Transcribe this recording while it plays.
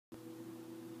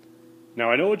Now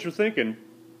I know what you're thinking.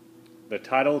 The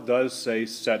title does say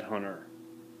Set Hunter,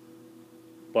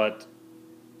 but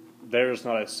there's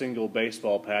not a single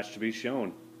baseball patch to be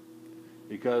shown.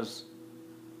 Because,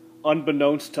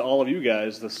 unbeknownst to all of you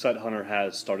guys, the Set Hunter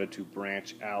has started to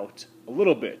branch out a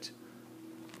little bit.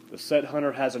 The Set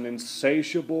Hunter has an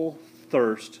insatiable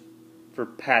thirst for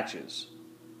patches.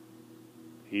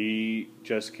 He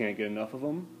just can't get enough of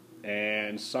them,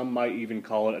 and some might even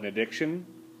call it an addiction.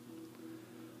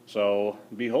 So,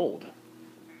 behold.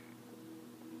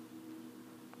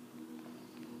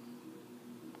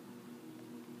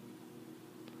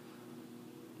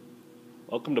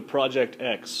 Welcome to Project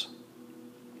X.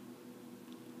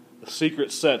 The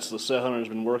secret sets the Set Hunter's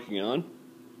been working on.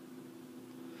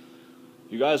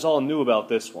 You guys all knew about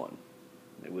this one.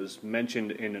 It was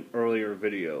mentioned in an earlier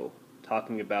video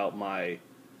talking about my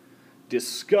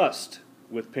disgust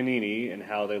with Panini and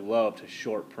how they love to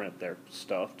short print their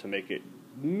stuff to make it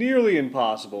nearly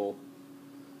impossible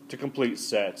to complete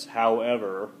sets.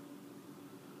 However,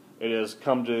 it has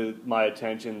come to my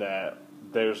attention that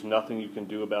there's nothing you can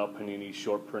do about Panini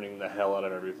short printing the hell out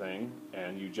of everything,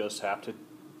 and you just have to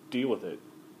deal with it.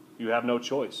 You have no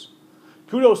choice.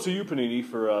 Kudos to you, Panini,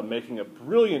 for making a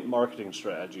brilliant marketing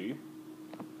strategy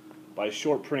by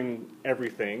short printing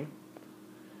everything.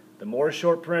 The more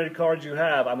short printed cards you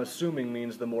have, I'm assuming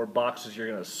means the more boxes you're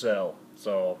going to sell.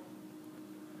 So,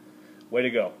 way to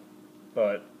go.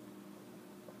 But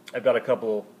I've got a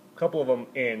couple of them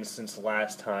in since the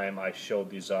last time I showed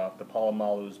these off. The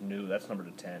Palomalu's new, that's number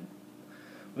 10.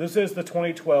 This is the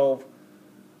 2012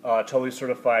 totally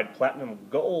certified platinum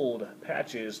gold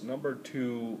patches, number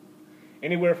 2,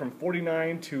 anywhere from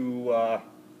 49 to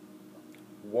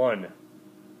 1.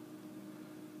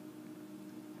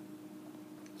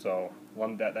 So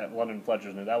that London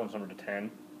Fletcher's new, that one's number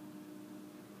 10.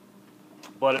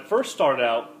 But it first started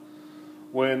out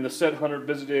when the Set Hunter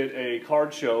visited a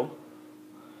card show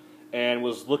and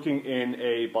was looking in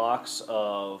a box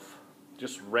of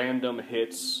just random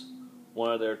hits. One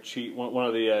of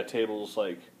the tables,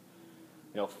 like,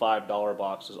 $5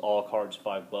 boxes, all cards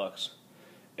 $5,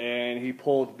 and he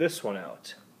pulled this one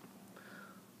out.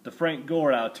 The Frank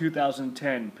Gore out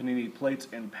 2010 Panini Plates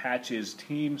and Patches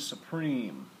Team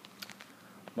Supreme.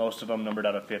 Most of them numbered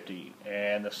out of 50,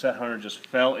 and the Set Hunter just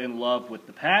fell in love with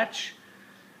the patch,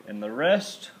 and the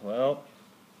rest, well,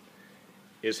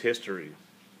 is history.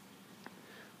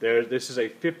 This is a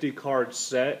 50-card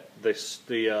set.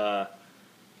 The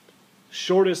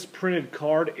shortest printed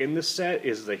card in the set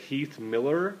is the Heath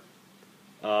Miller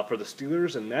for the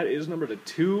Steelers, and that is number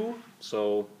 2.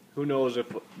 So who knows if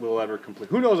we'll ever complete?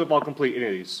 Who knows if I'll complete any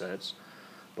of these sets?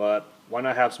 But why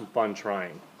not have some fun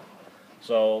trying?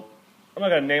 So I'm not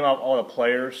gonna name out all the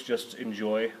players. Just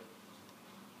enjoy.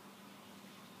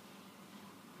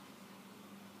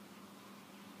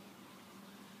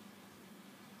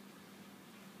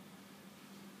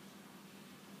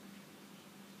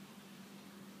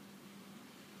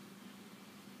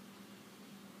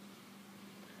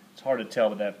 It's hard to tell,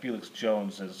 but that Felix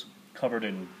Jones is covered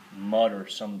in mud or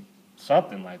something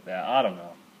like that. I don't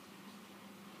know.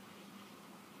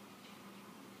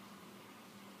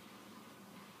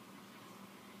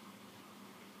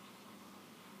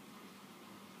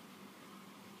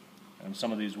 And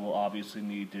some of these will obviously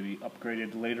need to be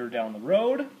upgraded later down the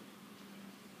road.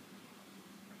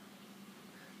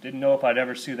 Didn't know if I'd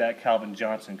ever see that Calvin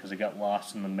Johnson because it got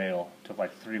lost in the mail. Took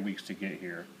like 3 weeks to get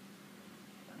here.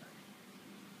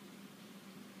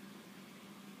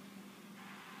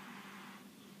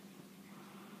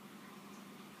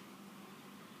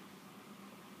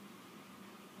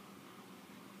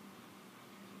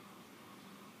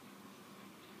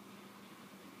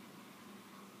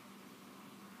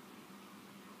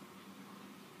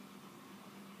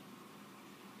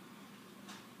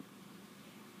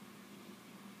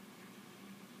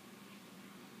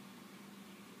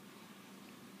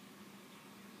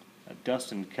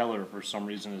 Dustin Keller, for some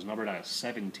reason, is numbered out of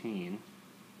 17.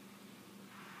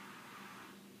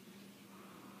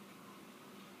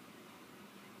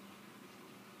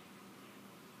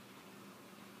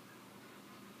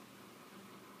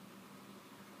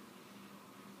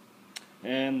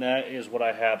 And that is what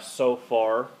I have so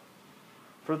far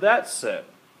for that set.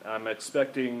 I'm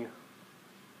expecting,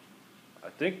 I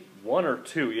think, 1 or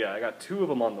 2. Yeah, I got 2 of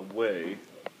them on the way.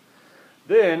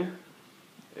 Then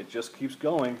it just keeps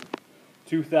going.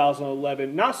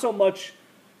 2011, not so much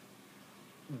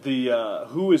the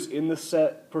who is in the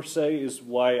set per se is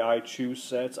why I choose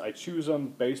sets. I choose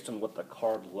them based on what the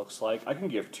card looks like. I can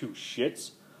give 2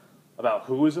 shits about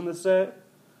who is in the set,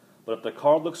 But if the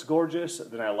card looks gorgeous,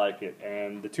 then I like it.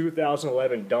 And the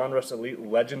 2011 Donruss Elite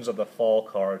Legends of the Fall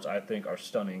cards, I think, are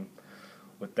stunning.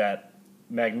 With that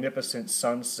magnificent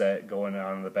sunset going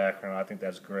on in the background, I think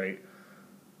that's great.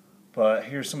 But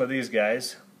here's some of these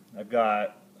guys. I've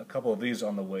got a couple of these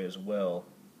on the way as well.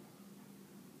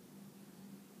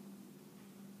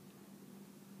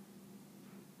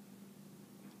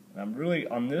 And I'm really,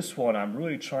 on this one, I'm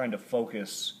really trying to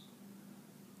focus.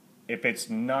 If it's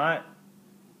not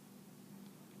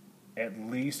at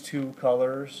least 2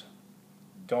 colors,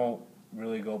 don't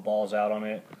really go balls out on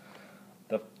it.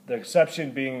 The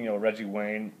exception being, Reggie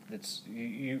Wayne. It's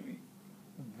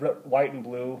white and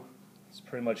blue. It's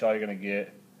pretty much all you're gonna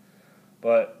get.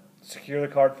 But secure the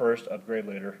card first, upgrade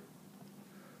later.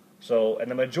 So, and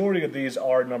the majority of these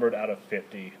are numbered out of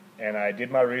 50. And I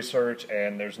did my research,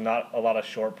 and there's not a lot of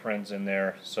short prints in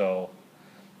there. So,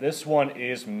 this one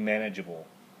is manageable.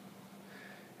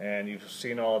 And you've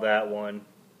seen all that one.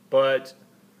 But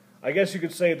I guess you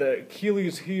could say the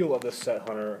Achilles heel of the set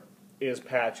hunter is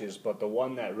patches, but the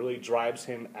one that really drives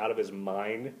him out of his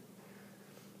mind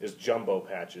is jumbo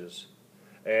patches.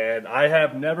 And I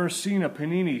have never seen a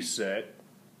Panini set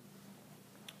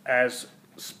as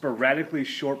sporadically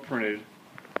short printed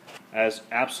as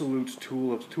Absolute's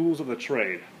tools of the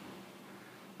trade.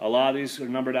 A lot of these are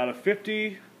numbered out of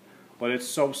 50, but it's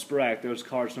so sporadic. There's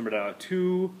cards numbered out of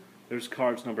 2, there's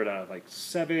cards numbered out of like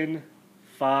 7,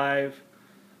 5,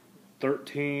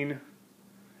 13,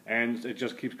 and it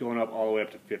just keeps going up all the way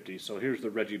up to 50. So here's the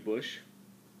Reggie Bush.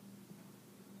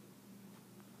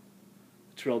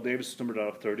 Terrell Davis is numbered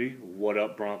out of 30. What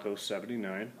up, Broncos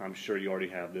 79. I'm sure you already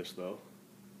have this, though.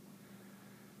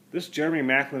 This Jeremy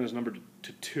Maclin is numbered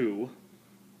to 2.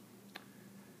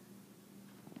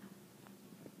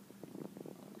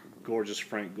 Gorgeous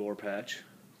Frank Gore patch.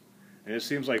 And it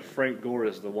seems like Frank Gore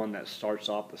is the one that starts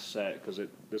off the set, because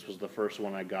this was the first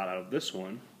one I got out of this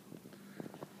one.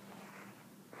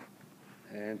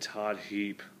 And Todd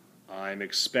Heap. I'm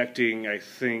expecting, I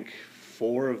think,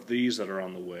 4 of these that are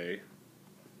on the way.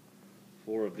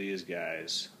 4 of these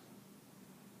guys.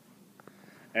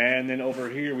 And then over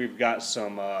here we've got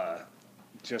some, I'm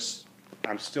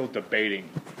still debating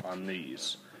on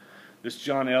these. This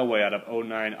John Elway out of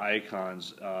 09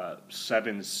 Icons,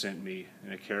 7 sent me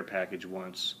in a care package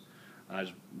once. I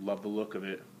just love the look of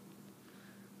it.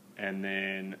 And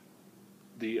then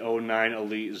the 09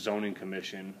 Elite Zoning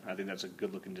Commission. I think that's a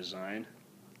good looking design.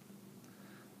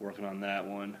 Working on that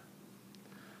one.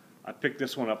 I picked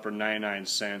this one up for 99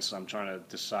 cents. I'm trying to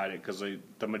decide it because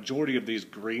the majority of these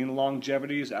green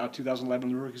longevities out of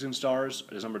 2011 Rookies and Stars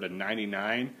is numbered to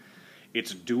 99.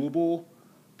 It's doable,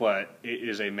 but it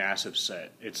is a massive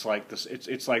set. It's like this.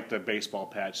 It's like the baseball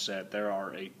patch set. There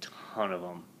are a ton of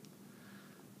them.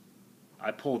 I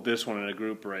pulled this one in a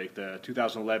group break. The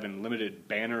 2011 limited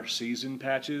banner season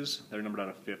patches. They're numbered out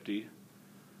of 50.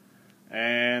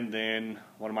 And then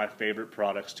one of my favorite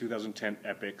products, 2010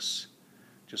 Epics.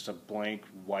 Just a blank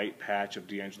white patch of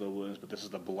D'Angelo Williams, but this is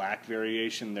the black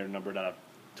variation. They're numbered out of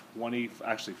 20,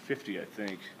 actually 50, I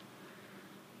think.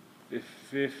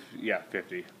 Yeah,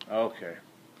 50. Okay.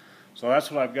 So that's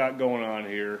what I've got going on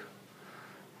here.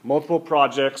 Multiple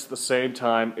projects at the same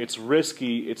time. It's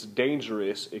risky, it's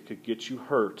dangerous, it could get you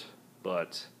hurt,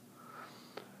 but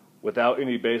without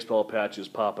any baseball patches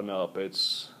popping up,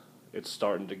 it's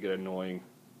starting to get annoying.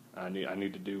 I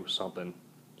need to do something.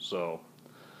 So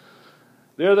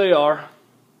there they are.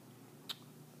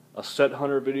 A set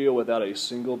hunter video without a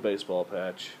single baseball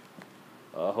patch.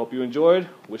 Hope you enjoyed.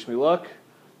 Wish me luck.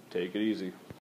 Take it easy.